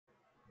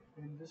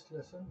In this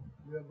lesson,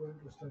 we are going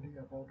to study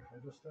about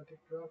hydrostatic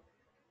draft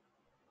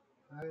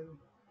and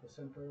the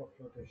center of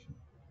flotation.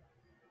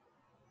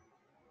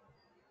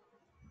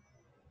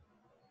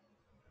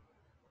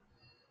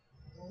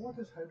 Now, what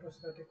is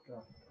hydrostatic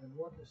draft and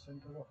what is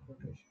center of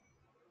flotation?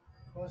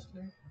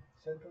 Firstly,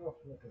 center of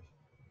flotation.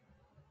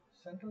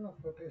 Center of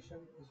flotation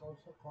is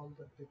also called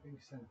the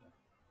tipping center.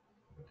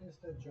 It is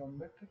the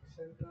geometric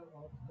center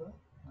of the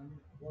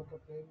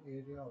waterplane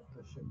area of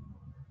the ship,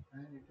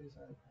 and it is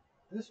at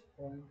this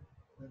point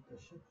that the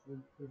ship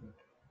will pivot.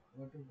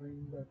 What do you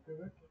mean by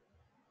pivot?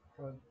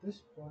 From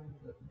this point,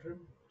 the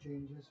trim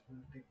changes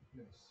will take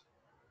place.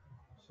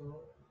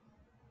 So,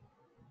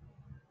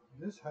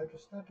 these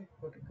hydrostatic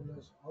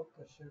particulars of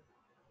the ship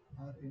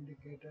are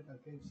indicated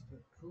against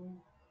the true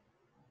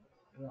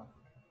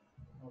draft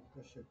of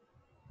the ship.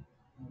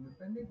 Now,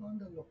 depending on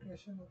the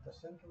location of the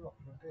center of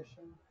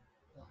flotation,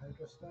 the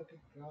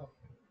hydrostatic draft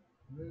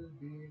will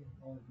be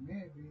or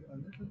may be a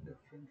little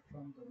different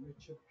from the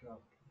midship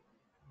draft.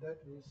 That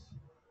is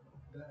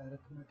the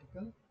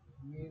arithmetical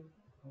mean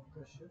of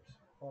the ship's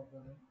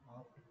forward and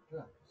aft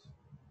drafts.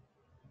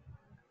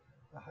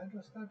 The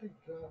hydrostatic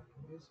draft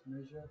is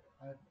measured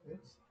at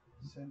its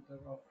center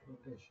of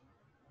flotation,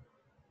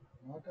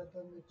 not at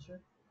the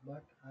midship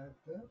but at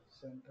the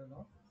center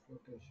of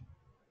flotation.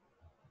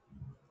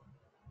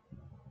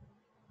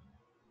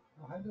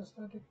 The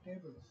hydrostatic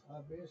tables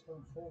are based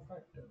on four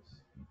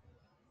factors.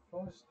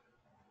 First,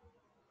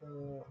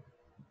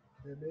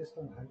 they're based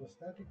on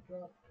hydrostatic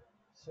draft.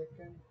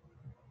 Second,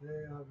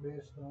 they are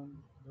based on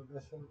the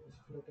vessel is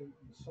floating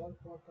in salt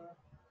water.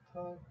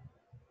 Third,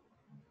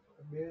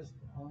 based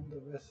on the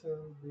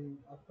vessel being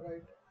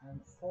upright. And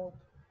fourth,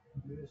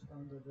 based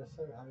on the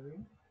vessel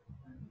having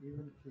an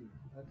even keel.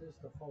 That is,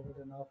 the forward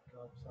and aft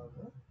drafts are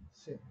the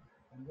same.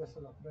 And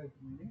vessel upright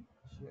meaning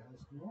she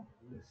has no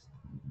list.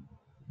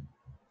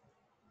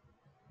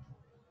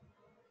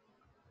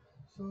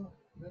 So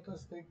let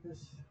us take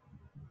this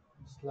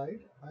slide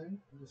and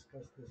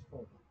discuss this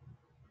further.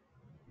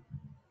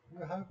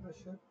 You have the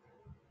ship,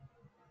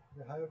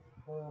 you have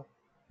her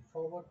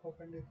forward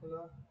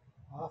perpendicular,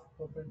 aft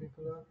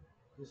perpendicular.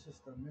 This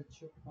is the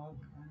midship mark,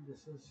 and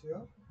this is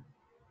your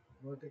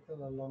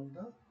vertical along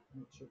the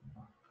midship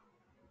mark.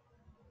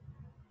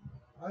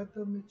 At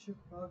the midship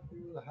mark,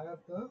 you will have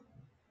the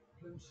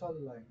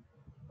plimsoll line,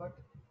 but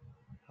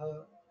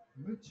her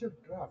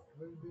midship draft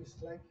will be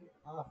slightly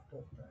aft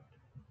of that.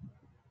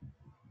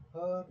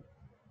 Her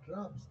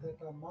drafts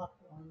that are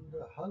marked on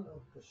the hull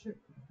of the ship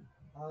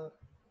are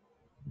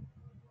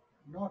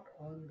not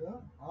on the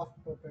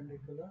aft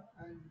perpendicular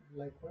and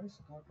likewise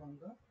not on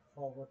the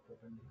forward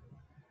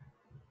perpendicular.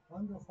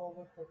 On the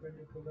forward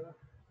perpendicular,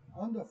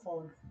 on the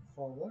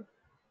forward,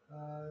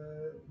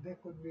 they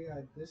could be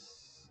at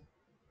this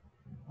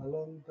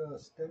along the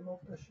stem of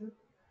the ship,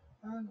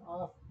 and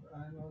aft,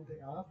 and on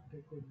the aft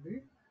they could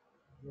be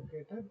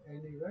located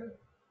anywhere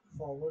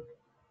forward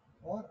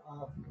or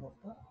aft of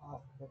the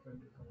aft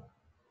perpendicular.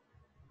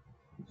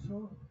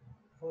 So,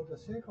 for the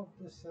sake of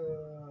this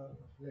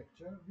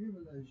lecture, we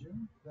will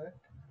assume that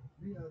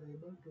we are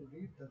able to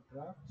read the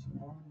drafts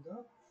on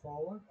the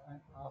forward and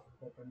aft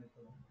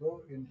perpendicular,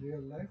 though in real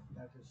life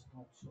that is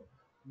not so.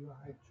 You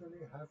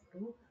actually have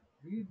to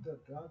read the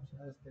drafts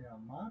as they are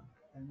marked,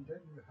 and then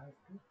you have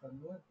to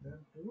convert them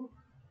to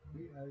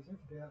be as if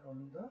they are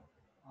on the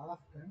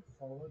aft and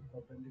forward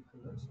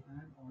perpendiculars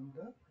and on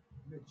the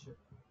midship.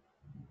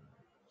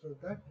 So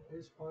that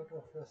is part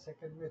of the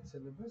second mate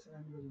syllabus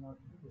and will not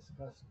be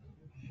discussed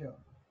here.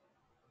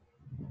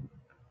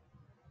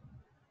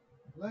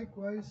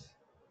 Likewise,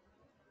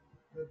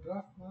 the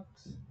draft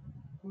marks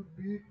could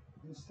be,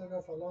 instead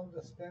of along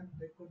the stem,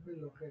 they could be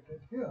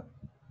located here.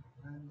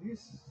 And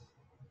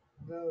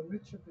the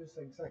midship is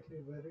exactly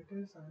where it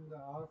is and the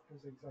aft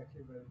is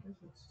exactly where it is.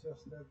 It's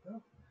just that the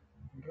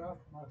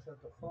draft marks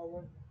at the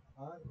forward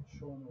are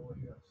shown over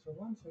here. So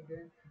once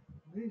again,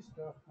 these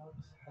draft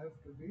marks have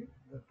to be,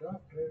 the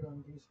draft read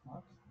on these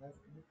marks have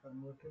to be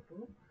converted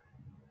to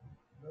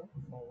the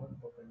forward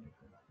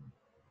perpendicular.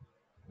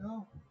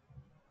 Now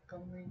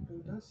coming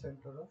to the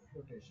center of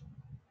flotation.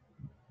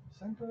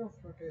 Center of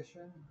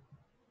flotation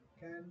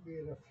can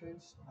be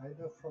referenced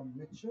either from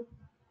midship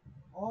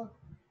or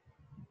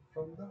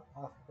from the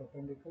aft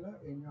perpendicular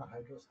in your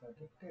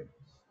hydrostatic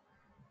tables.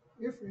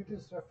 If it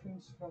is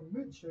referenced from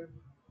midship,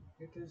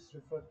 it is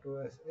referred to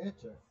as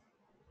HF.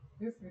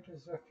 If it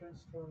is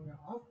referenced from your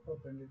aft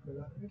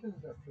perpendicular, it is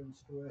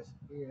referenced to as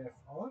AF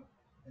or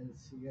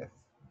LCF.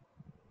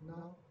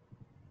 Now,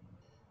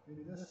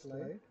 in this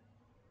slide,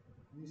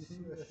 we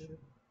see a ship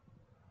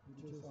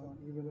which is on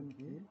even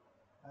keel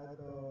and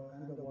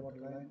the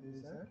waterline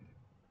is at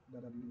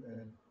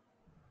WL.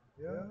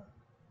 Here,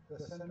 the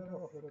center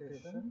of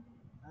flotation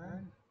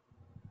and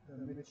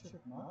the midship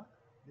mark,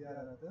 they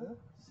are at the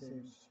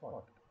same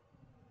spot.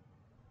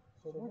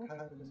 So what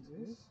happens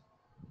is,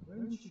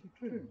 when she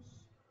trims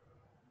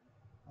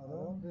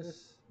around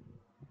this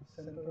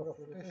center of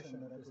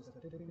flotation, that is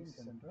the tipping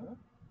center,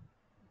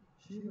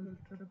 she will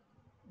trim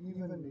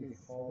evenly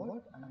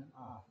forward and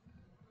aft.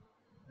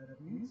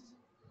 That means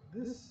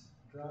this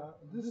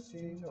this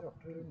change of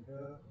trim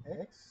here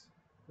x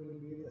will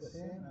be the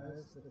same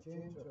as the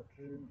change of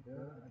trim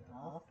here at the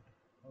aft,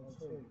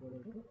 also equal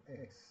to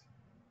x.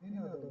 In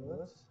other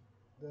words,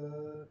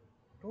 the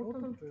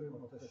total trim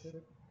of the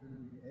ship will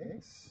be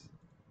x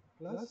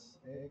plus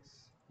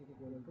x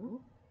equal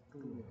to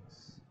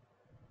 2x.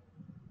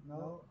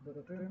 Now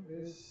the trim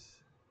is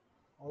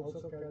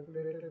also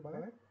calculated by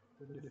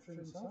the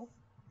difference of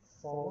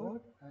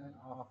forward and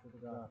aft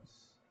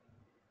drafts.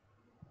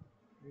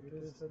 It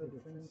is the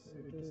difference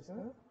between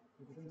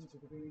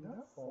the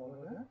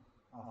forward and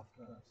aft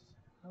drafts.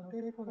 Now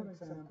take for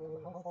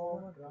example, how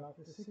forward draft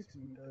is 6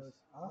 meters,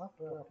 aft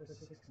draft is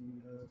 6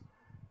 meters.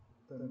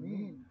 The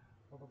mean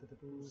of the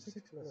two,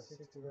 6 plus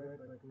 6 divided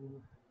by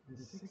 2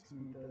 is 6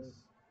 meters,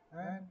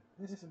 and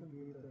this will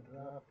be the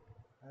draft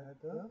at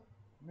the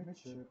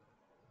midship,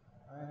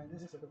 and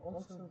this will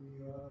also be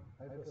your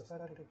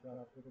hydrostatic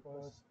draft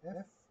because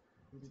F,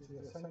 which is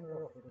the center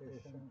of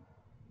rotation,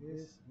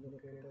 is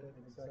located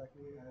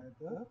exactly at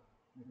the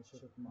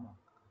midship mark.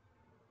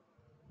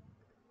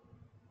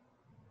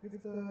 If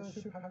the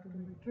ship had to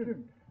be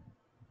trimmed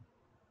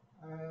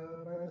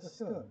by the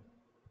stern,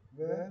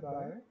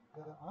 whereby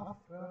the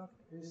aft draft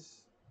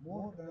is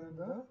more than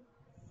the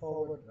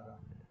forward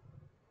draft.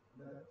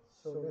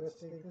 So let's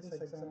take this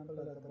example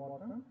at the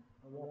bottom.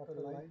 The water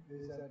line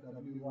is at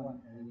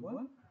W1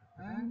 L1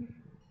 and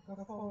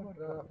the forward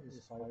draft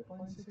is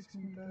 5.6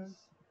 meters,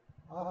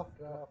 aft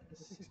draft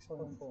is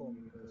 6.4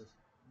 meters.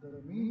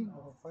 The mean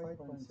of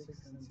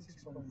 5.6 and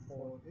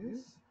 6.4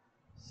 is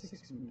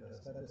 6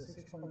 meters. That is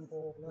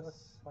 6.4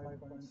 plus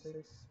 5.6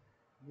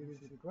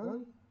 gives you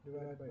 12,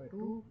 divided by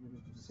 2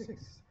 gives you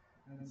 6.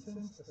 And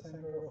since the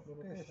center of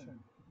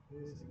rotation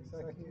is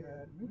exactly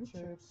at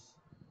midships,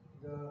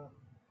 the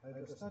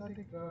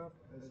hydrostatic draft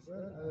as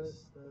well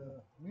as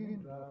the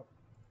mean draft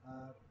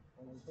are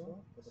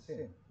also the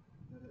same,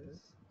 that is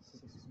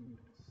 6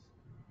 meters.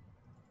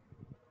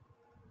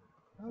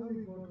 Now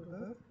we go to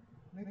the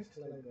next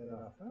slide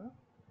thereafter.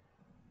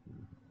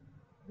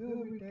 Here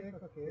we take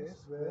a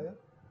case where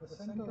the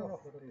center of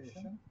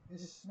rotation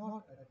is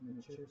not at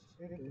midships,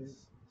 it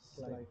is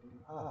slightly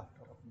aft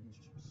of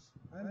midships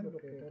and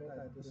located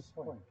at this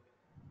point.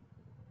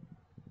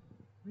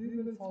 We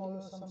will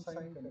follow some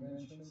sign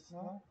conventions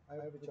now,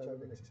 which I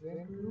will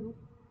explain to you.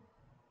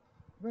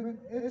 When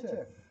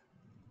HF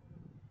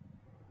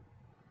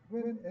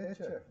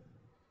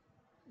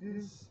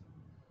is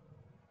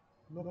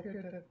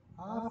located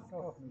aft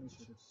of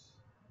midships,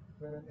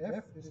 when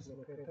F is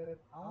located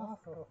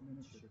aft of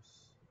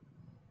midships,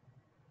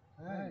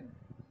 and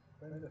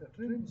when the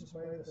trim is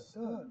by the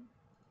stern,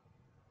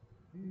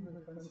 we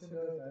will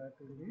consider that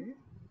to be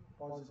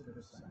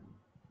positive sign.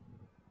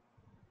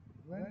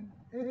 When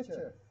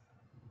HF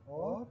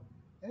or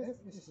F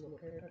is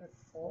located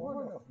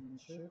forward of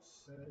midships,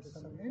 that is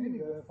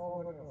anywhere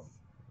forward of,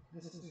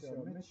 this is your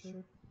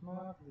midship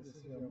mark, this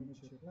is your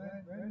midship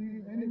line,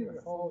 when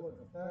anywhere forward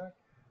of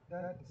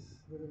that,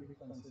 will be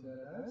considered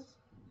as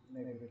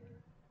negative.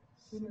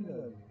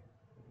 Similarly,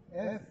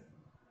 F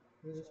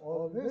is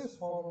always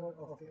forward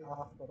of the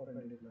aft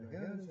perpendicular.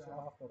 Here is your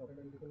aft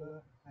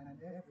perpendicular,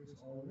 and F is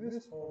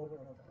always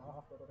forward of the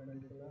aft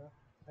perpendicular,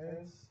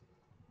 hence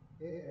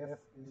AF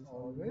is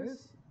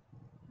always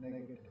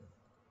negative.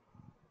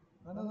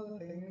 Another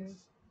thing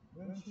is,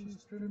 when she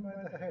is trimmed by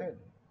the head,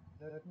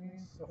 that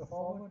means the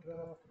forward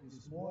draft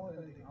is more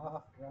than the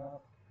aft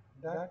draft,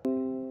 that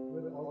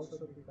will also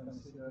be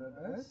considered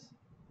as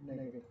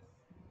negative.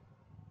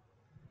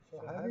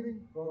 So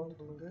having gone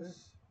through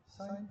this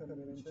sign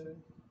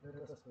convention, let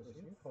us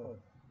proceed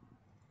further.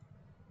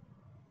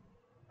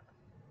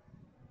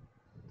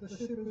 The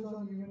ship is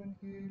on even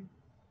keel.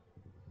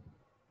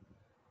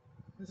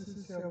 This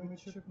is your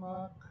midship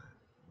mark,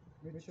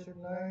 midship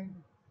line.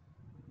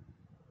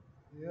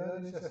 Here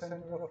is your center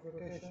of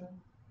rotation.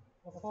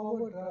 The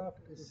forward draft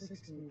is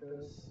 6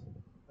 meters.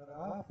 The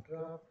aft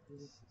draft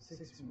is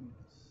 6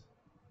 meters.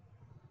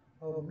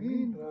 Her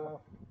mean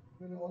draft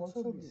will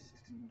also be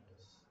 6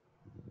 meters.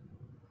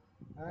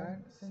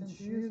 And since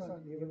she is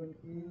on even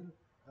keel,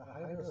 the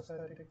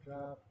hydrostatic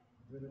draft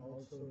will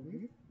also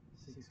be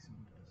 6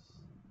 meters.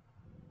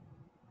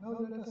 Now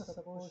let us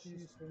suppose she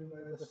is trimmed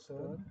by the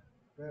stern,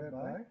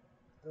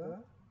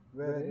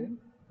 wherein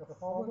the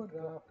forward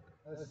draft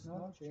has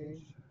now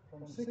changed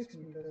from 6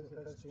 meters, it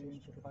has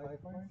changed to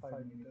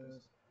 5.5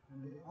 meters,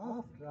 and the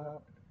aft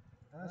draft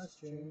has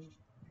changed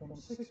from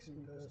 6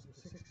 meters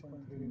to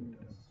 6.3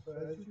 meters. So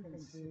as you can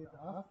see, the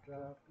aft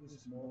draft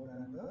is more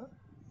than the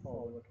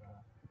forward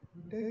draft.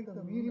 You take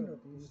the mean of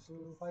these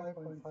two,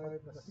 5.5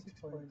 plus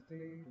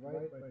 6.3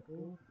 divided by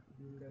 2,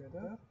 you get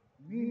the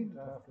mean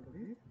draft to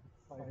be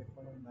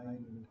 5.9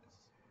 meters.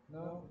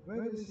 Now,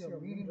 where is your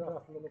mean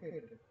draft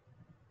located?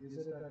 Is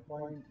it at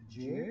point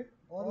J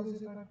or is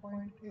it at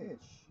point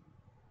H?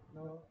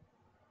 Now,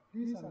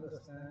 please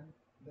understand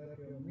that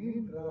your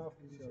mean draft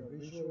is your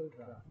visual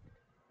draft,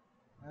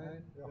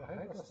 and your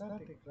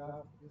hydrostatic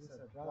draft is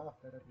a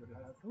draft that you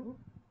have to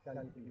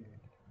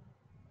calculate.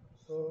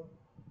 So,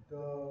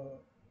 the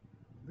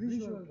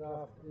visual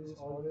draft is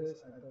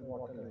always at the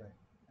water line,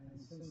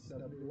 and since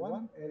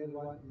W1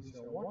 L1 is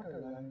your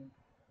water line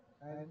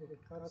and it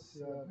cuts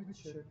your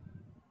midshift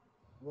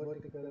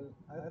vertical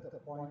at the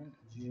point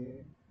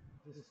J,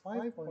 this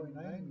 5.9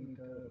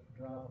 meter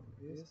draft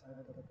is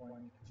at the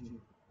point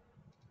J.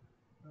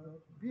 Now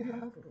we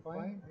have to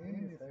find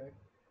in effect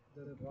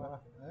the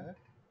draft at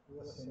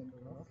the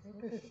center of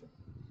rotation,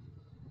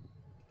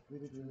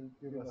 which will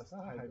give us the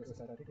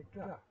hydrostatic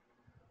draft.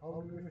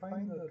 How do we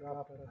find the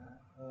draft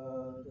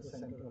at the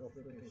center of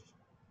rotation?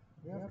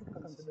 We have to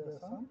consider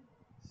some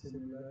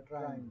similar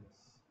triangles.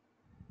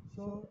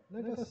 So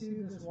let us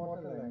see this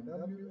water line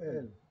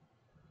WL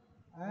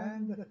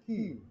and the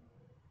keel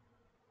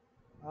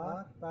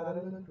are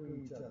parallel to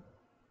each other.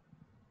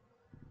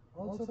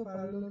 Also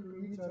parallel to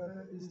each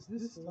other is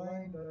this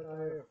line that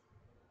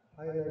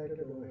I have highlighted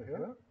over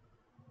here.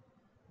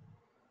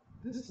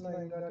 This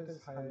line that is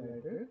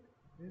highlighted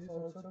is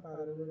also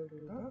parallel to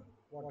the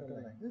water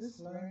line. This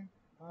line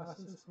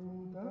passes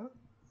through the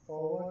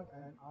forward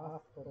and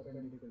aft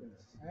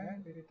perpendiculars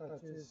and it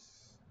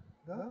touches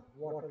the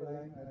water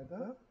line at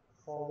the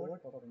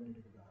forward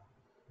perpendicular.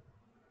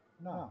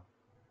 Now,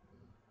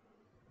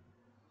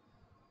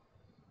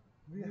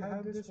 we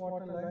have this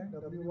water line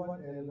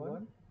W1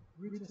 L1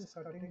 which is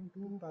cutting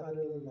two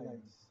parallel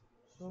lines.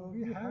 So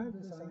we have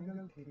this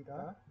angle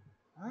theta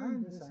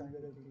and this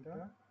angle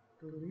theta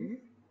to be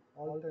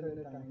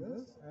alternate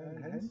angles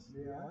and hence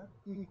they are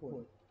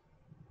equal.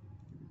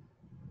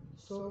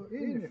 So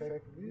in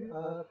effect we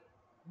are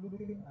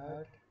looking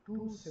at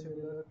two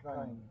similar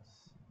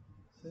triangles.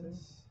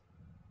 Since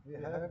we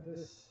have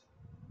this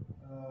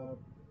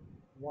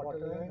water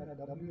line at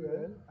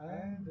WL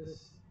and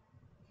this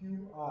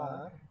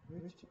QR,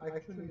 which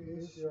actually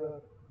is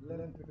your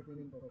length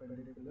between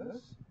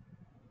perpendiculars,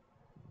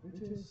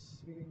 which is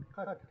being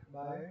cut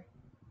by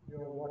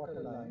your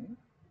water line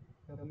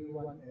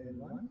W1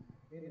 L1.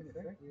 In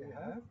effect we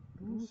have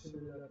two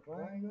similar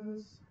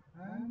triangles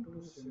and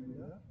two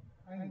similar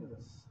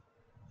angles.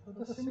 So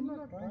the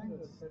similar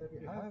triangles that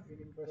we have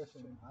in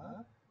question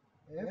are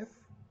F,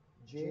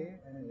 J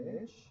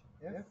and H,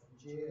 F,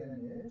 J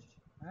and H,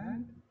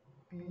 and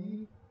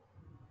P,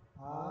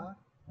 R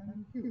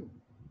and Q.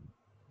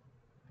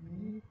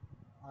 P,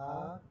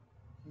 R,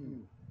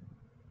 Q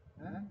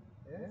and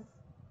F,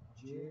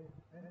 J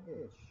and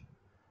H.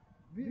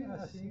 We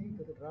are seeing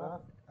the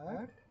draft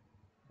at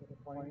the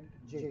point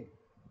J.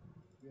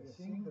 We are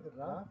seeing the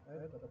draft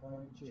at the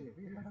point J.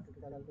 We have to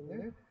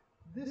calculate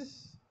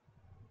this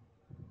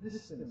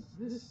distance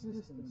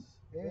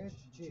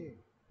Hj.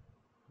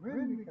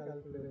 When we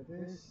calculate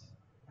this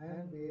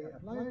and we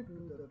apply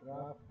to the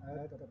draft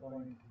at the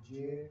point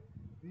J,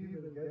 we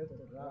will get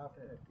the draft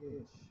at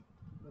H.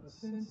 But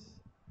since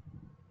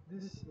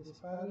this is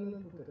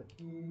parallel to the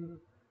keel,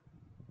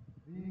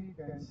 we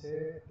can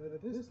say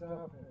that this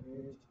draft at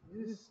H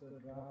is the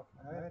draft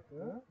at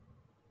the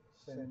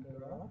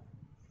center of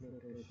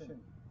flotation.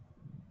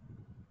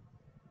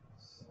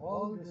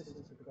 All this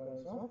is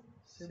because of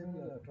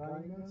similar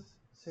triangles,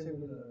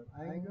 similar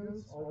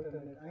angles,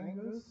 alternate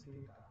angles,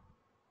 theta.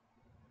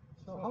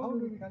 So how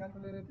do we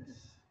calculate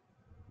this?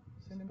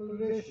 Simple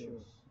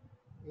ratios.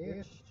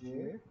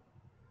 Hj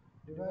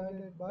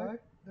divided by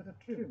the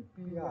trim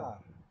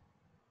PR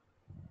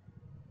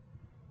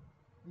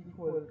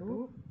equal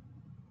to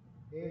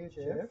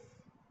HF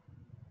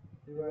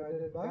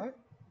divided by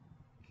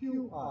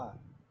QR.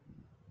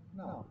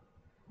 Now,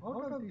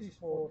 out of these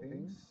four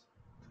things,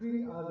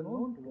 three are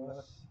known to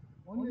us.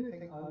 Only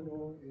thing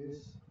unknown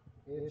is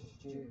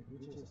Hj,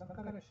 which is the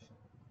correction.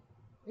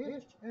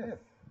 HF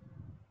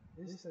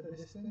is the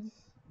distance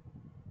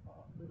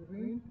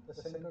between the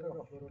center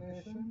of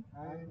rotation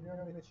and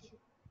your midship.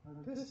 Now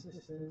this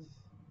distance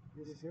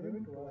is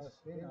given to us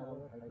in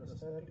our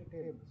hydrostatic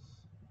tables.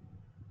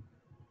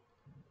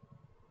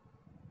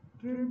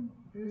 Trim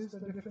is the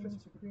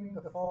difference between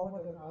the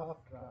forward and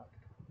aft draft.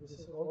 This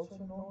is also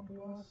known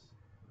to us.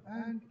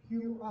 And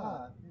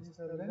QR is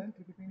the length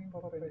between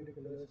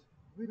perpendiculars,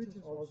 which is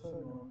also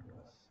known to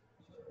us.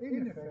 So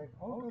in effect,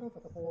 out of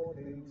the four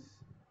things,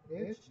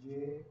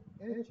 Hj,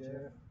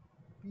 Hf,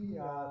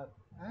 PR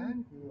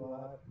and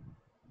QR,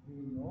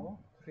 we know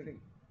three.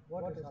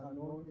 What is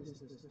unknown is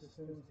this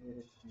distance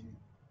Hg.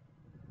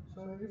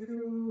 So if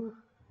you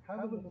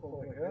have a look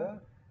over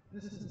here,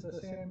 this is the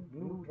same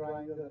blue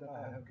triangle that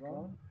I have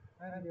drawn,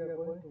 and we are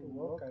going to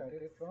work at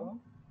it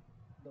from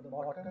the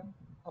bottom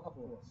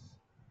upwards.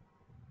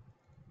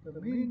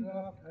 The mean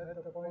draft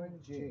at the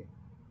point J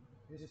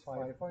is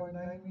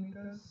 5.9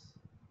 meters,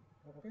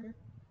 okay,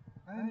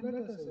 and let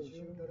us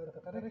assume that the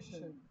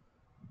correction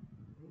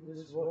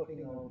is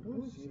working out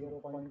to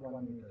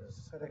 0.1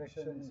 meters.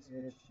 Correction is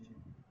Hg.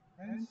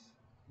 Hence,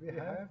 we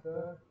have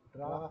the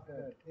draft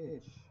at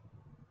H,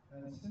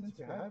 and since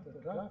we have the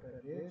draft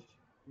at H,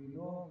 we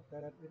know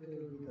that it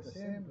will be the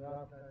same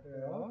draft at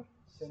our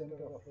center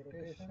of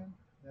rotation,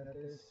 that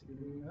is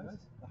giving us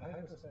the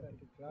hydrostatic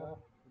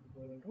draft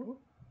equal to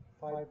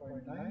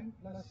 5.9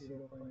 plus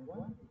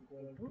 0.1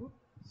 equal to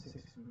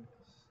 6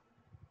 meters.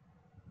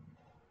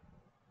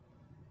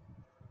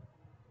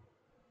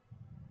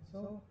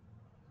 So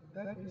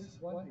that is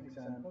one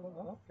example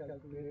of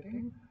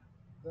calculating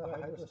the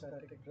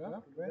hydrostatic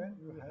draft when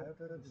you have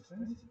the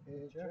distance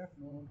hf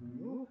known to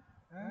you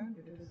and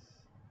it is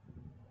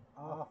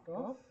aft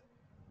of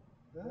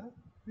the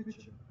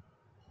pitcher,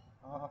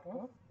 aft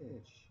of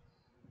h.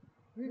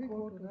 We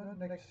go to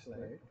the next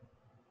slide.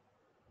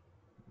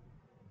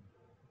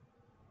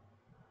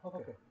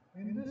 Okay,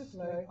 in this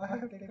slide I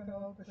have taken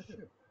out the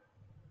ship.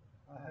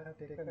 I have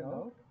taken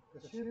out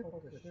the shape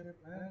of the ship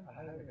and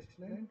I have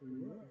explained to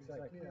you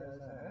exactly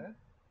as I had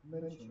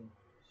mentioned.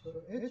 So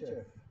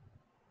HF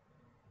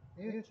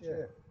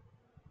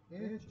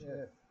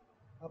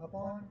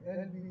upon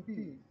LBP,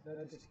 that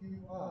is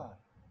QR,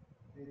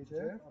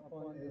 HF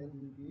upon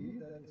LBP,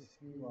 that is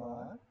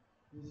QR,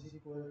 is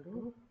equal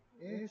to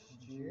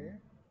HJ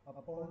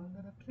upon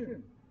the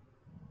trim.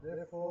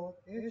 Therefore,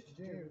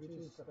 HJ, which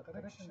is the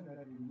correction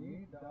that we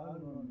need, the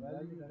unknown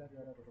value that we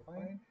have to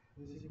find,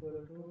 is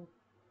equal to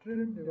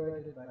trim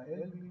divided by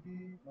LBP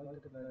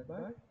multiplied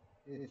by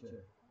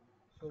HF.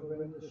 So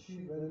when the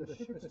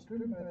ship is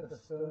trimmed at the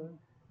stern,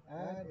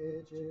 add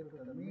HJ to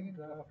the mean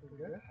draft to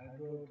get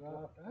hydro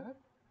draft at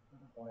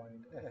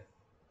point F.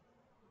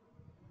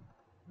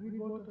 We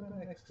go to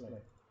the next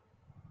slide.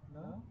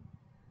 Now,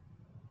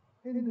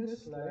 in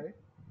this slide,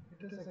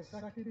 it is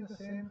exactly the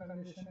same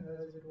condition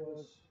as it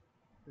was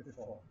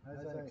before,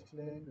 as I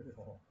explained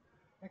before,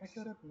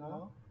 except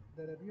now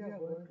that we are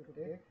going to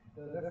take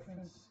the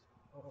reference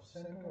of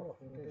center of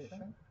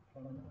rotation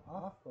from the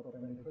aft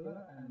perpendicular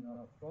and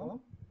not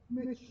from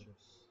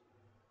midships.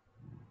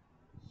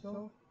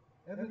 So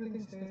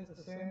everything stays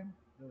the same,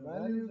 the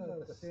values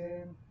are the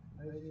same.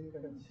 As you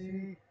can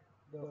see,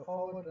 the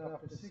forward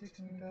draft is 6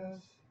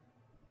 meters,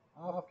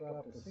 aft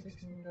draft is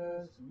 6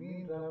 meters,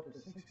 mean draft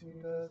is 6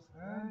 meters,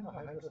 and the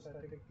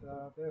hydrostatic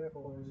draft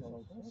therefore is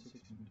also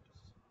 6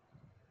 meters.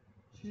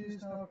 She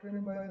is now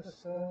trimmed by the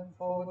stern,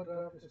 forward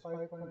draft is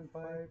 5.5,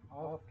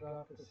 aft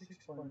draft is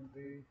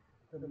 6.3,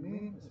 the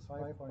mean is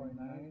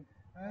 5.9,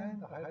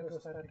 and the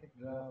hydrostatic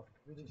draft,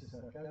 which is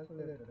a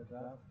calculated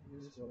draft,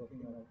 is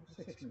working out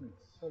to 6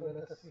 meters. So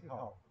let us see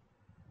how.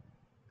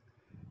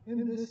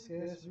 In this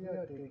case, we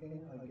are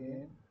taking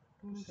again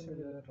two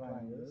similar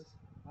triangles.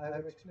 I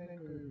have explained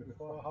to you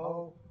before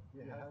how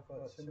we have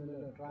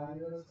similar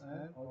triangles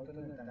and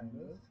alternate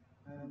angles,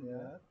 and they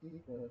are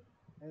equal,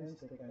 hence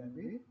they can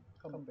be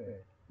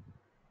compared.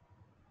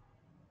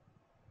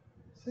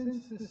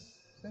 Since this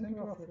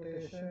center of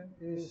rotation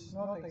is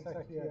not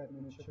exactly at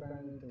midship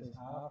and it is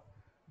aft,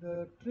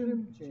 the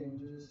trim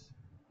changes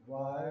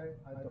y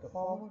at the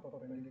forward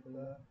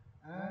perpendicular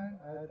and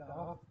at the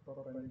aft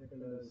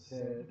perpendicular z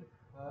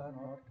are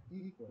not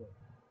equal,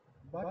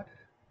 but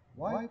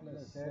y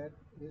plus z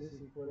is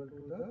equal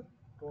to the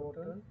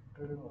total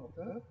trim of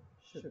the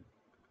ship.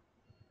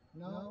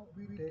 Now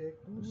we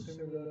take two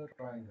similar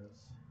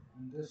triangles.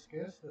 In this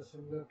case, the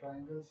similar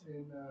triangles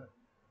in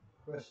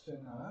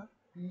question are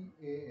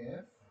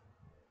PAF,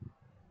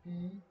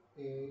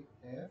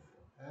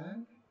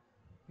 and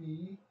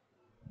PQR.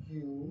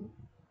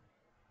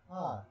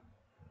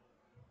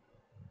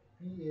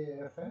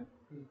 PAF and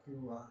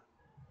PQR.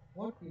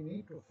 What we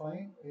need to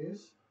find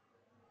is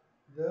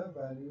the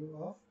value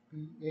of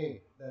PA,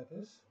 that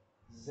is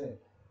Z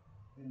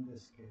in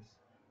this case.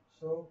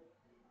 So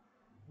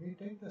we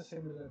take the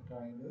similar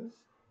triangles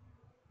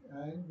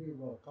and we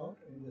work out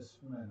in this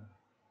manner.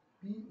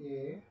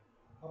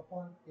 PA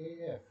upon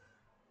AF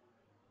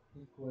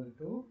equal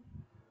to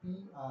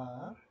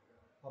PR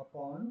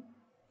upon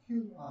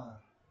QR,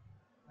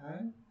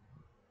 and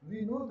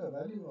we know the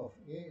value of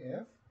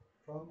AF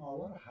from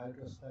our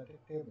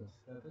hydrostatic tables,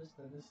 that is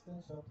the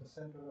distance of the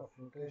center of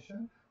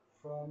rotation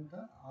from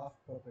the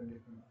aft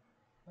perpendicular.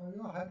 Now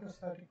your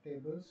hydrostatic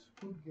tables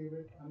could give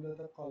it under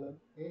the column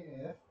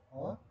AF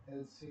or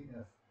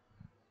LCF.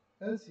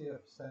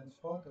 LCF stands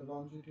for the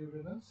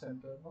longitudinal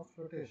center of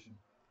flotation.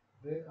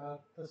 They are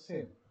the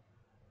same.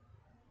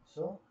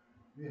 So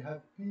we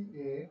have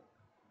PA,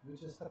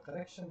 which is the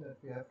correction that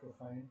we have to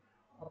find,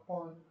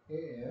 upon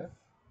AF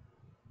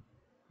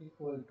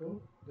equal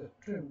to the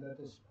trim, that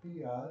is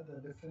PR, the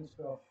difference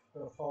of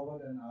the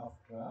forward and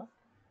aft draft,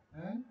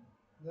 and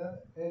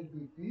the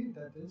LBP,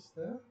 that is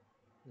the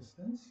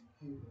distance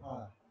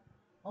QR.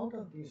 Out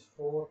of these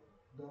four,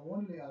 the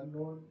only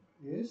unknown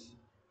is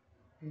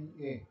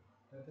PA,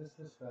 that is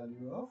this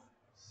value of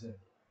Z.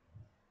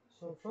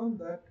 So from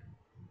that,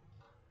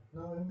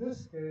 now in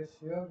this case,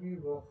 here we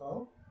work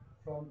out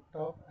from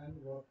top and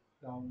work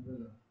down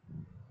below.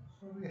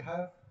 So we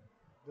have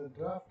the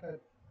draft at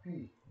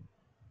P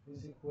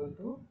is equal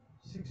to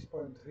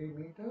 6.3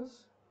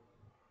 meters.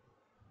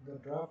 The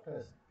draft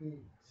has P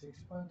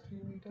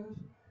 6.3 meters.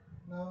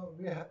 Now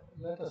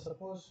let us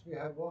suppose we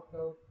have worked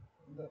out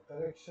the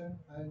correction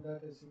and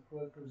that is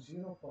equal to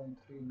 0.3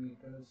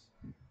 meters.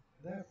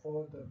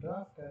 Therefore, the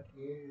draft at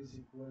A is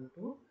equal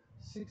to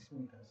 6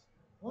 meters.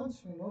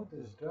 Once we know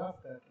this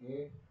draft at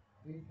A,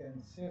 we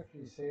can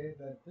safely say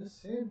that this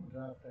same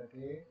draft at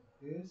A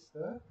is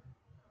the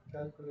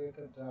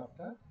calculated draft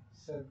at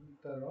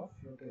center of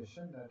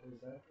flotation, that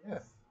is at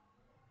F.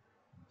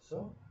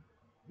 So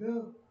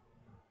the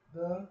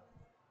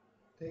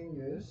thing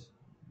is,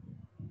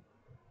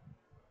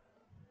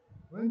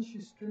 when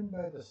she's trimmed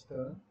by the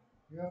stern,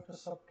 you have to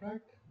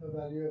subtract the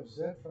value of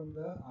Z from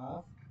the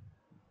aft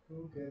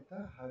to get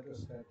the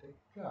hydrostatic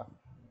draft.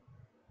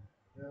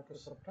 You have to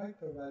subtract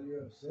the value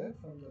of Z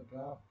from the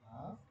draft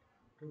aft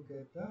to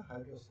get the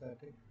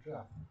hydrostatic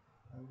draft.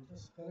 I will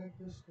just correct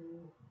this to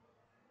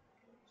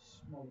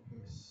small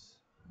case.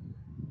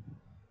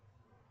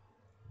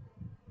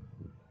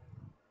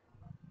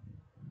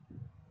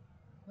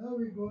 Now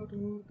we go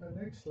to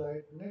the next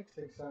slide, next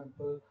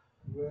example,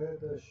 where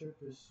the ship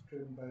is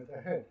trimmed by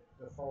the head.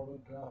 The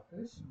forward draft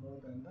is more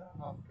than the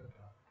after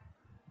draft.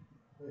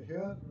 So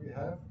here we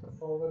have the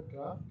forward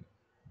draft,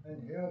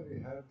 and here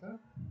we have the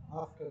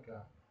after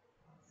draft.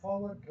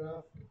 Forward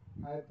draft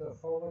at the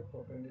forward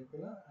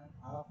perpendicular and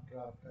aft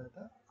draft at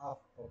the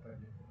aft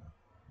perpendicular.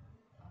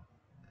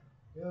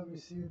 Here we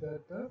see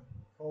that the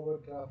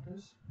forward draft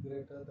is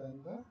greater than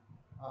the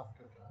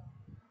after draft.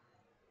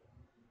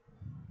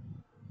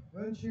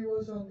 When she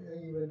was on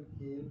an even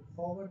keel,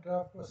 forward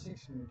draft was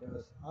 6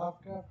 meters,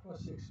 aft draft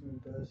was 6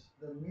 meters,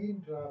 the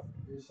mean draft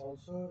is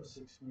also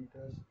 6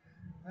 meters,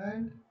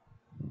 and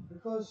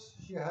because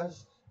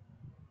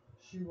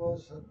she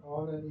was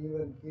on an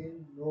even keel,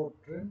 no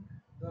trim,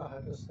 the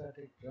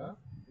hydrostatic draft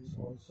is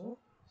also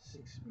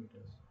 6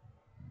 meters.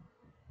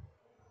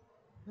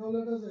 Now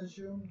let us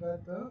assume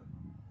that the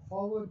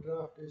forward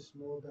draft is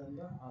more than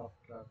the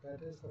aft draft.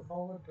 That is, the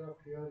forward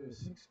draft here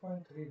is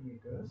 6.3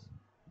 meters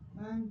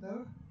and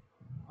the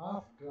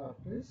aft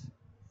draft is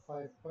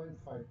 5.5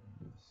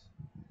 meters.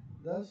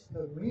 Thus,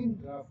 the mean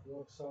draft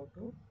works out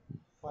to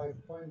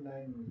 5.9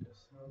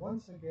 meters. Now,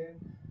 once again,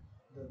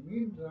 the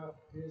mean draft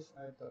is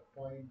at the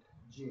point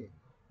J,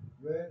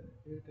 where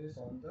it is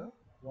on the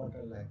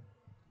water line.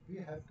 We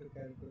have to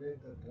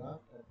calculate the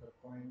draft at the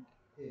point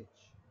H.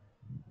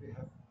 We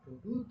have to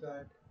do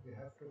that, we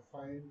have to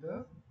find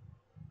the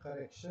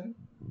correction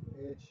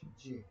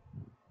Hj.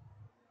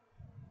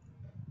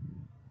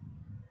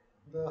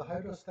 The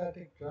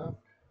hydrostatic draft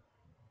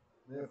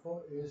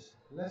therefore is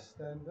less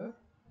than the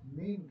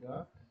mean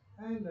draft,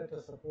 and let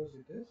us suppose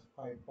it is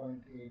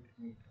 5.8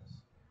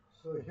 meters.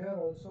 So here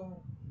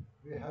also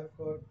we have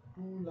got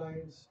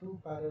two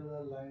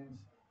parallel lines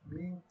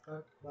being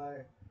cut by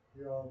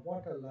your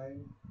water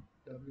line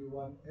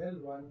W1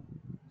 L1,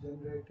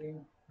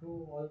 generating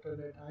two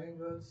alternate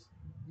angles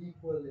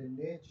equal in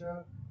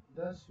nature.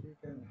 Thus we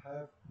can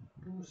have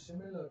two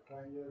similar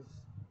triangles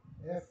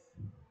F,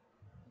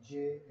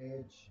 J,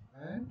 H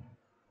and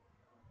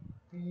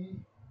P,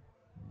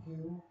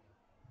 Q,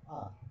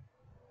 R.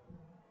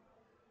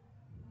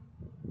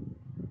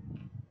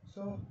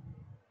 So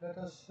let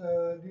us,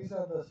 these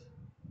are the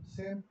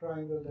same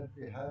triangle that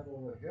we have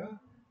over here,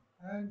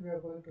 and we are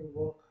going to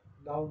work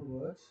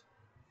downwards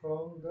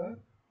from the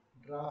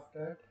draft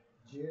at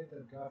J,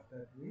 the draft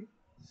that we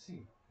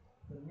see.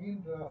 The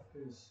mean draft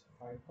is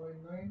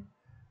 5.9,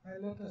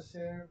 and let us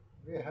say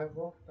we have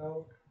worked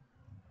out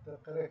the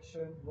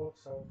correction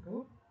works out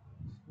to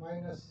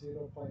minus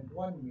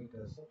 0.1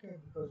 meters, okay,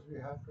 because we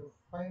have to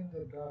find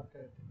the draft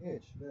at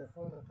H,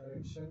 therefore the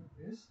correction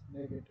is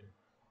negative.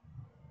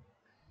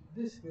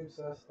 This gives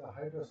us the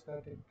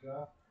hydrostatic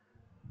draft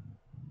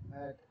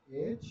at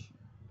H,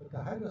 but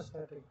the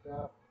hydrostatic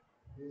draft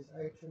is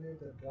actually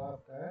the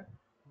draft at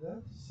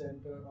the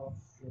center of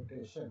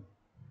flotation.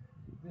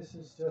 This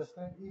is just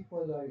an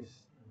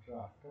equalized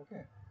draft,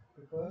 okay,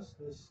 because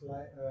this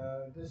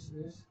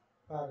is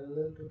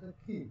parallel to the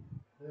keel.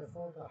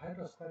 Therefore, the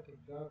hydrostatic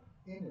draft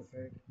in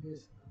effect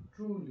is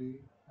truly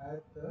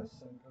at the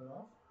center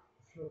of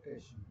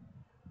flotation.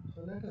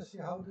 So let us see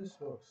how this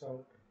works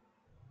out.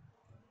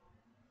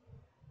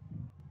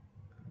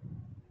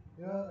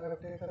 Here I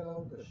have taken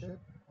out the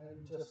ship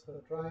and just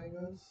the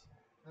triangles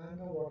and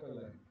the water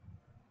line.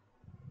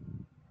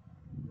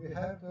 We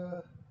have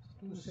the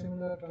two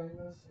similar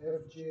triangles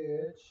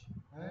FJH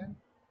and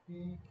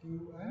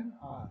PQ and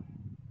R.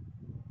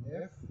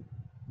 F,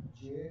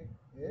 J,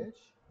 H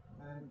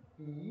and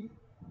P,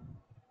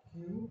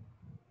 Q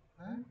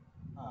and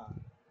R.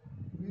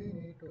 We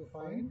need to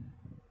find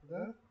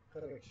the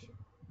correction.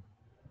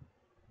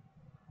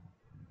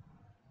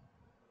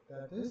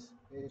 That is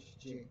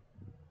Hj.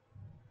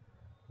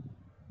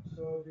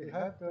 So we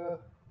have the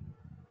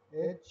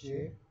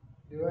Hj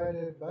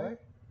divided by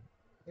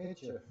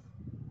Hf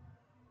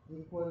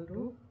equal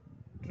to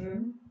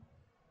trim,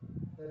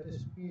 that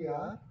is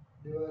PR,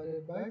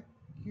 divided by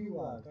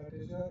QR, that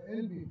is your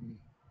LBP.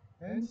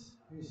 Hence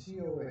we see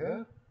over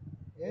here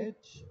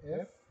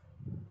HF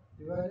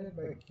divided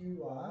by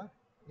QR,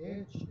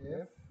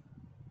 HF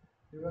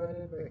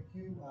divided by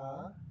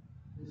QR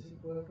is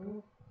equal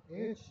to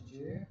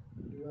Hj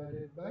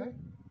divided by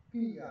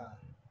PR.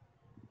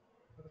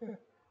 Okay,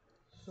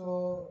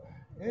 so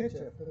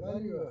HF, the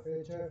value of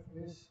HF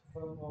is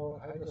from our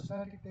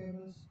hydrostatic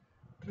tables,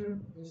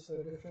 trim is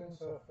the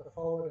difference of the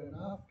forward and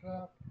aft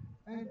draft,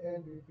 and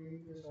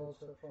LBP is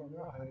also from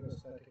your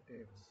hydrostatic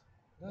tables.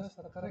 Thus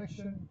the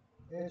correction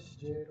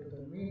Hj to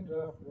the mean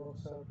draft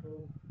works out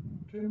to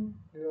trim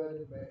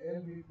divided by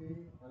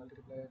LBP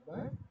multiplied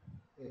by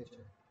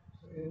HF.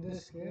 So in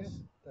this case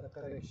the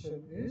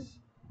correction is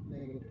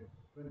negative.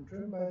 When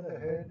trimmed by the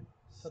head,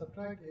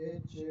 subtract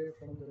Hj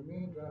from the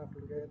mean draft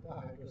to get the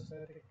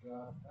hydrostatic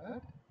draft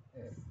at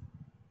F.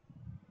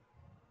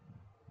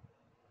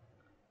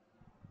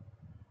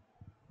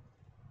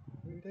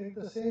 We take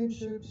the same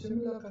ship,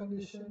 similar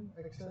condition,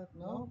 except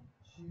now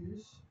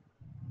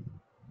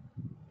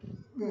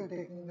we are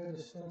taking the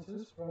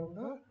distances from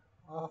the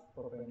aft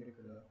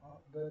perpendicular,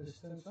 the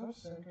distance of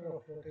center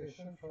of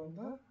flotation from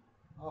the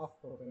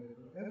aft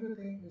perpendicular.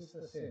 Everything is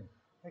the same,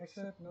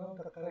 except now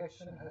the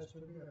correction has to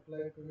be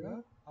applied to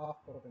your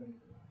aft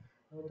perpendicular.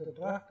 Now the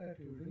draft that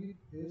you read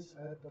is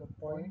at the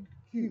point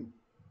Q.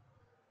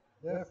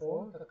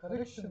 Therefore, the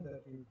correction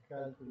that you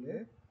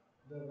calculate,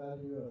 the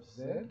value of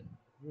Z,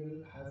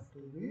 will have to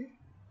be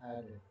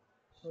added.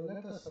 So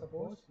let us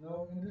suppose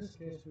now in this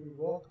case we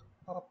work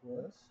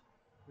upwards.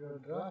 Your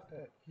draft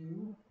at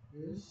Q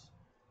is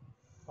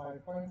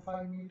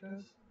 5.5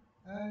 meters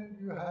and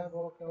you have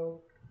worked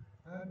out,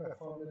 and by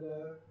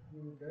formula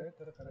you get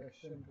the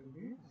correction to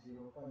be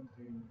 0.3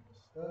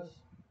 meters. Thus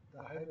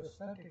the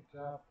hydrostatic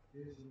draft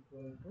is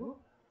equal to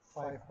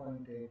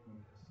 5.8 meters.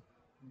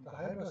 The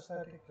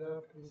hydrostatic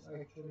draft is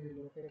actually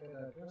located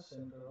at your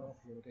center of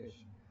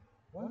flotation.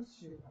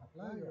 Once you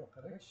apply your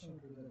correction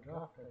to the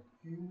draft at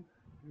Q,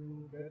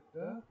 you get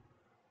the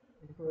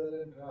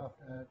equivalent draft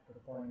at the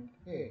point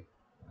A.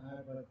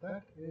 But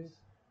that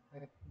is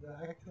the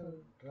actual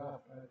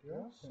draft at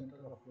your center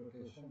of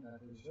flotation,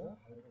 that is your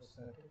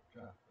hydrostatic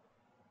draft.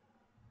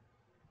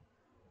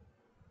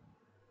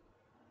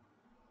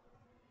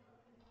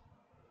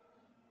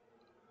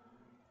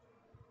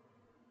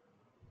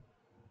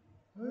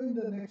 Now in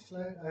the next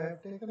slide, I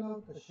have taken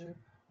out the ship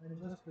and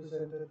just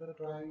presented the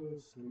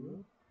triangles to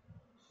you.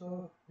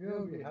 So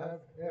here we have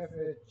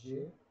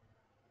FHJ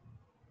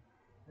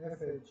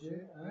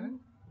and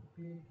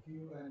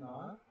PQ and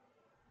R.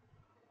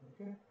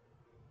 Okay.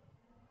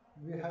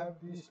 We have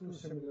these two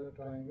similar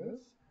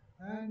triangles,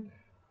 and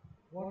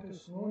what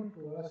is known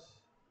to us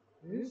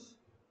is,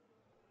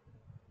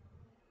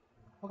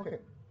 okay,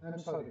 I'm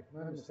sorry,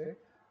 my mistake.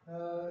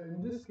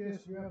 In this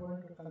case, we are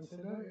going to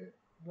consider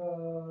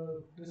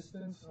the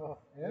distance of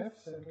F,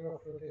 center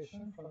of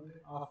flotation, from the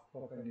aft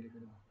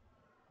perpendicular.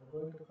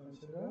 We're going to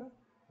consider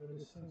the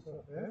distance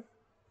of F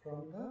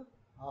from the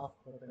aft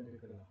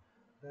perpendicular.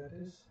 That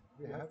is,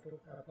 we have to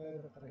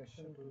apply the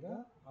correction to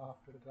the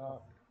aft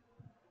draft,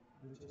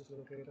 which is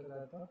located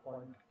at the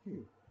point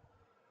Q.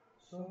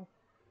 So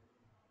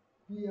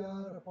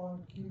PR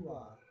upon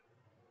QR,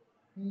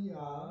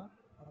 PR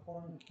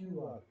upon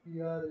QR,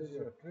 PR is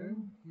your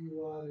trim,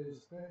 QR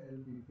is the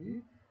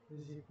LBP,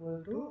 is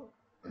equal to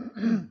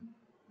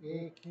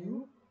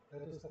AQ,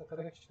 that is the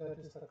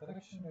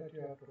correction that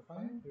you have to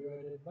find,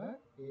 divided by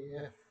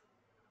AF.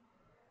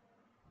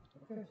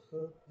 Okay,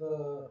 so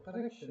the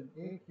correction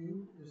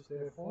AQ is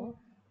therefore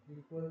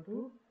equal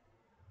to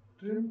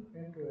trim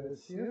into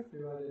LCF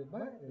divided by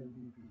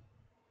LBP.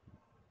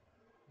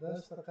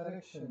 Thus the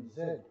correction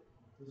Z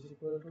is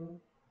equal to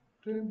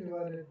trim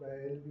divided by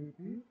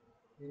LBP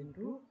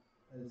into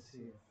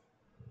LCF.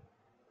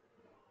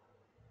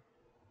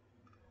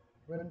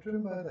 When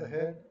trimmed by the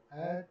head,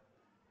 add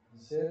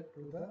Z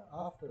to the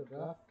after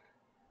draft.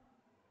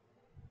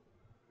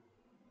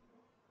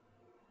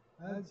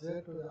 Add Z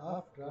to the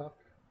aft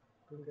draft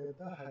to get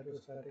the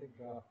hydrostatic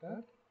draft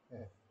at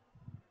F.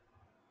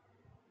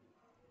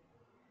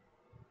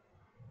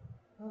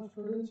 Now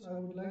students, I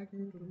would like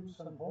you to do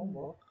some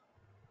homework.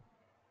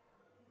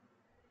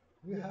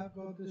 We have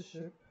got this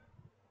ship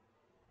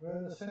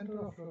where the center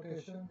of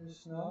flotation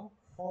is now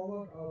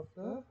forward of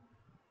the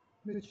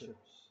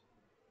midships.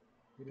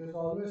 It is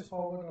always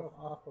forward of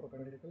aft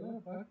perpendicular,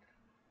 but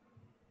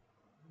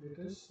it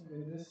is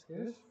in this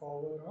case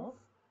forward of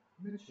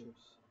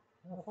midships.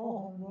 Now for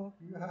homework,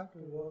 you have to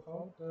work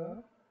out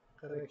the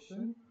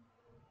correction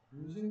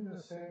using the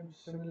same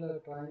similar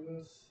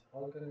triangles,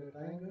 alternate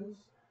angles,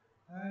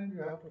 and you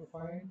have to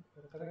find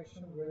the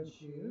correction when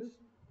she is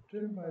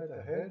trimmed by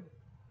the head,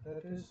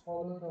 that is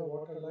follow the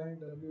waterline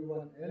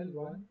W1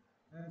 L1,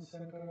 and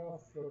center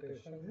of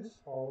flotation is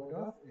forward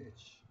of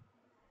H.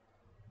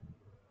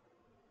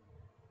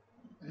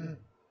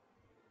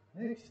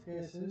 Next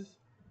case is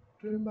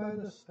trimmed by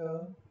the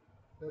stern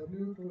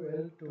W2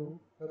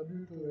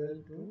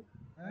 L2,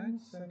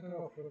 and center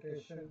of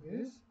flotation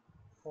is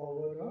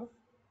forward of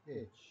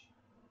H.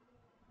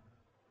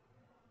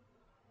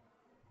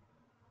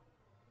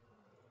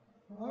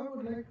 I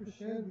would like to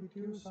share with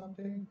you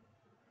something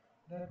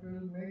that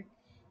will make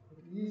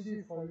it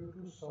easy for you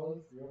to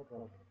solve your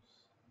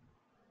problems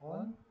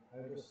on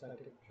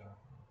hydrostatic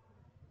draft.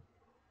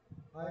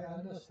 I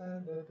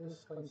understand that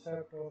this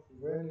concept of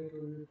when it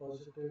will be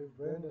positive,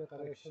 when the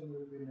correction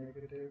will be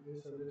negative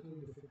is a little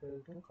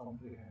difficult to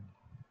comprehend.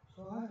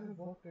 So I have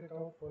worked it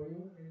out for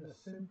you in a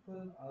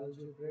simple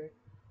algebraic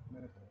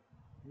method,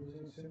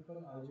 using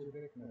simple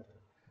algebraic method.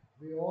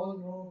 We all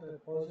know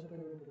that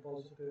positive into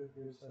positive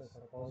gives us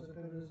a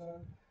positive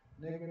result,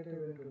 negative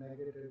into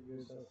negative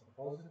gives us a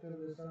positive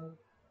result,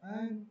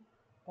 and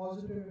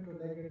positive into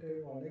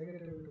negative or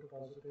negative into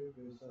positive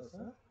gives us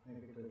a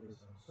negative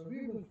result. So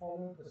we will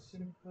follow the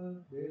simple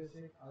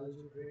basic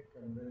algebraic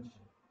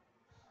convention.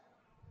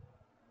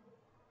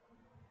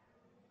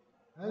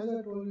 As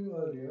I told you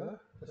earlier,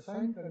 the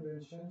sign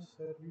conventions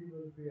that we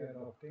will be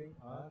adopting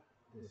are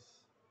this.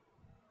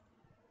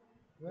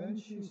 When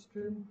she is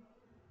trimmed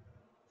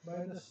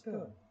by the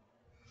stern,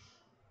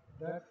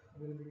 that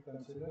will be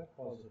considered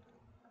positive.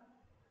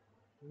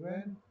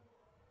 When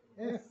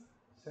F,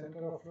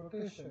 center of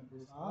flotation,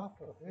 is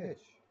aft of H,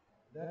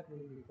 that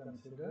will be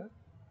considered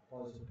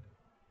positive.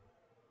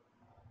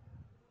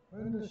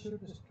 When the ship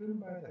is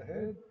trimmed by the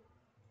head,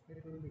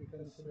 it will be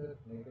considered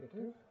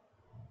negative.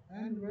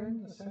 And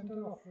when the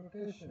center of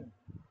flotation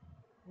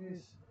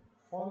is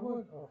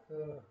forward of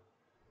the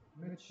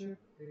midship,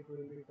 it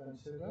will be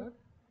considered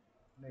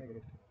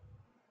negative.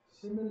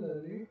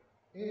 Similarly,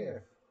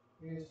 AF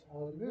is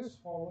always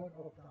forward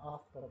of the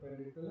aft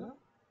perpendicular,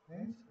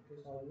 hence it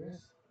is always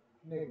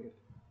negative.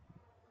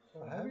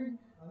 So having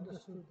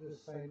understood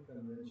this sign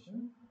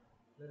convention,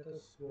 let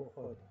us go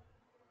further.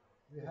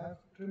 We have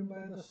trim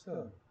by the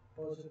stern,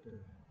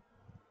 positive.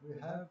 We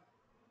have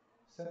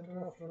center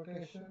of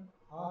flotation,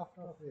 aft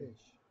of H,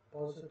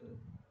 positive.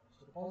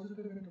 So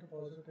positive into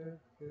positive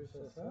gives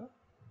us a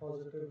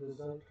positive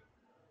result.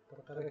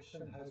 The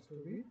correction has to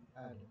be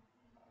added.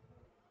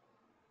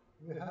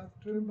 We have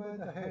trim by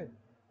the head,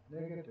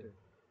 negative.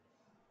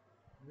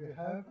 We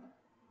have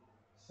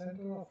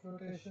center of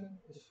flotation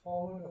is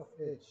forward of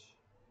H,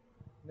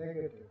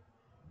 negative.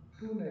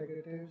 Two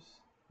negatives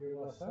give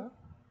us a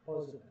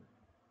positive.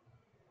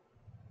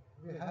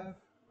 We have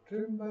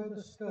trim by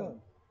the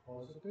stern,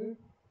 positive.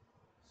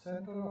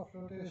 Center of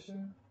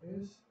flotation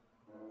is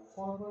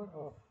forward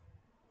of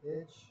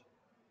H,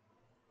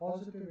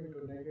 positive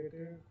into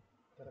negative.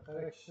 The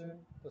correction,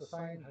 the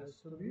sign has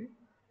to be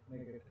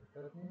negative.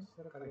 That means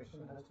the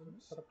correction has to be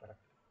subtracted.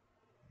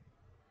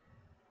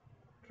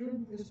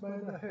 Trim is by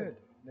the head,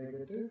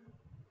 negative.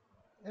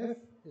 F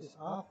is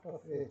aft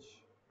of H,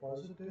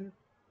 positive.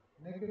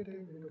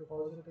 Negative into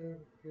positive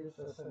gives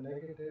us a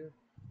negative.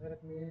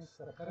 That means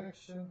the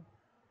correction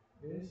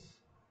is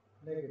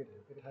negative.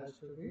 It has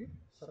to be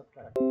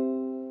subtracted.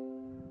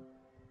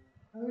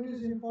 Now it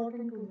is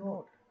important to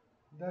note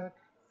that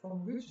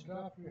from which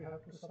graph we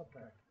have to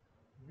subtract.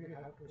 We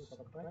have to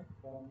subtract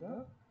from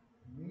the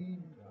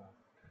mean graph,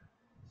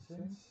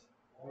 since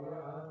we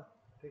are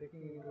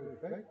taking into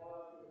effect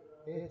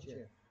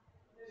HF.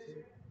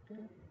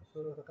 Okay?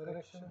 So the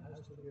correction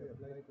has to be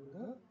applied to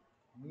the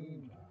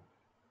mean graph.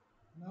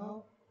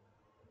 Now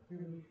we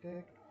will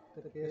take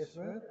the case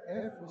where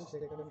F is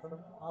taken from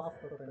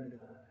aft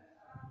perpendicular.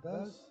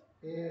 Thus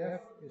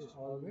AF is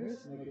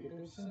always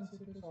negative since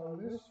it is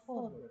always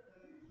forward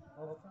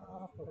of the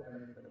aft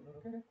perpendicular.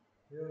 Okay?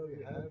 Here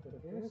we have the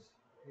case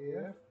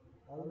AF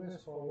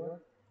always forward,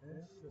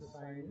 hence the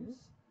sign is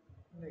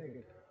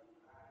negative.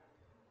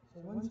 So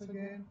once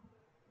again,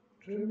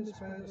 trim is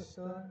by the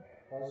stern,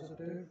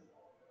 positive.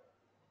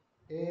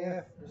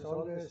 AF is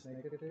always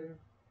negative.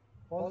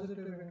 Positive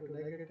into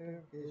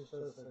negative gives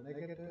us a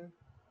negative,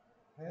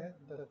 and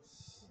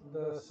that's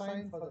the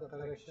sign for the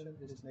correction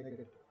is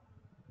negative.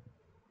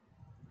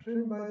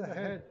 Trim by the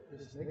head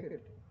is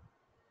negative,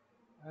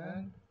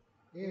 and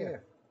AF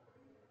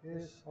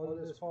is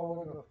always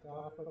forward of the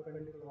aft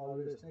perpendicular,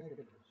 always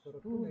negative. So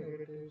two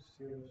negatives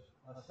gives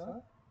us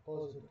a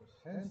positive.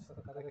 Hence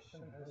the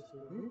correction has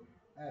to be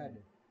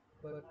added.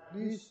 But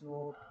please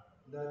note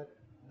that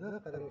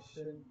the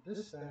correction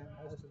this time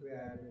has to be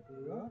added to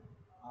your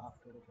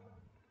after draft.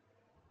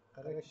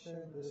 Correction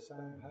this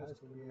time has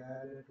to be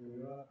added to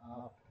your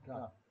after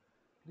draft.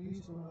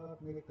 Please do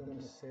not make the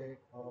mistake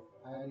of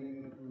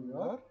adding it to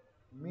your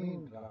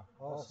mean draft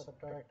or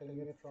subtracting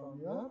it from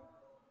your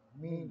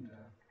mean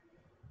draft.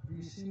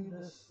 We see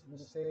this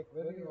mistake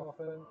very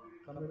often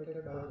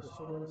committed by the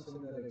students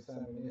in their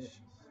examinations.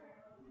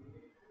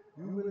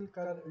 You will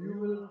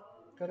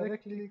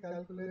correctly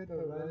calculate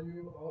the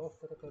value of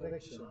the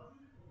correction,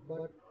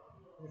 but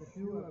if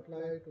you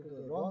apply it to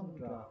the wrong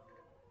draft,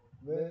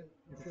 where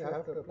if you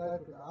have to apply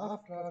to the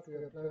aft draft, you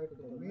apply to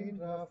the mean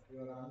draft,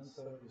 your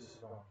answer is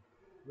wrong.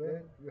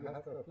 When you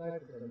have to apply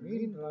to the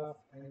mean draft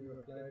and you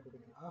apply to the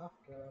aft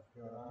draft,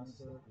 your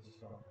answer is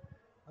wrong.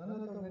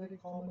 Another very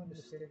common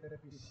mistake that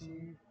we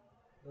see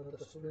that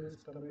the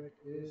students commit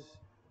is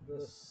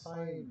the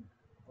sign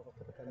of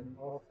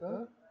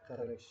the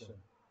correction.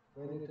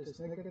 When it is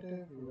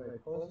negative, you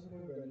write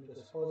positive. When it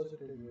is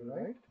positive, you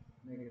write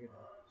negative.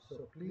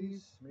 So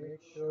please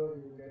make sure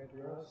you get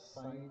your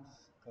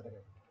signs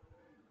correct.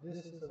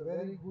 This is a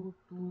very good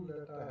tool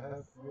that I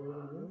have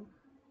given you,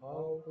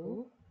 how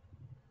to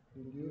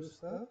deduce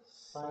the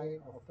sign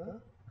of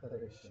the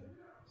correction.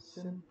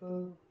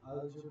 Simple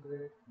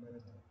algebraic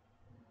method.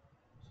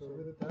 So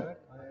with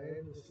that, I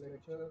end this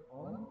lecture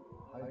on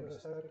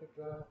hydrostatic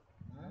draft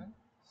and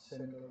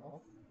center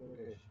of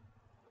flotation.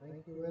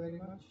 Thank you very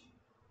much.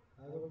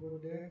 Have a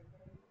good day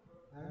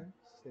and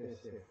stay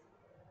safe.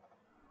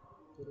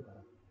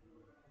 Goodbye.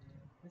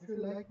 If you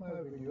like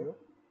my video,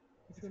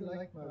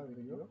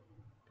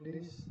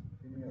 please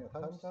give me a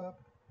thumbs up,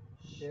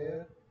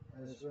 share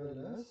as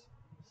well as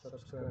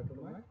subscribe to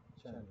my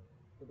channel.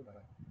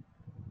 Goodbye.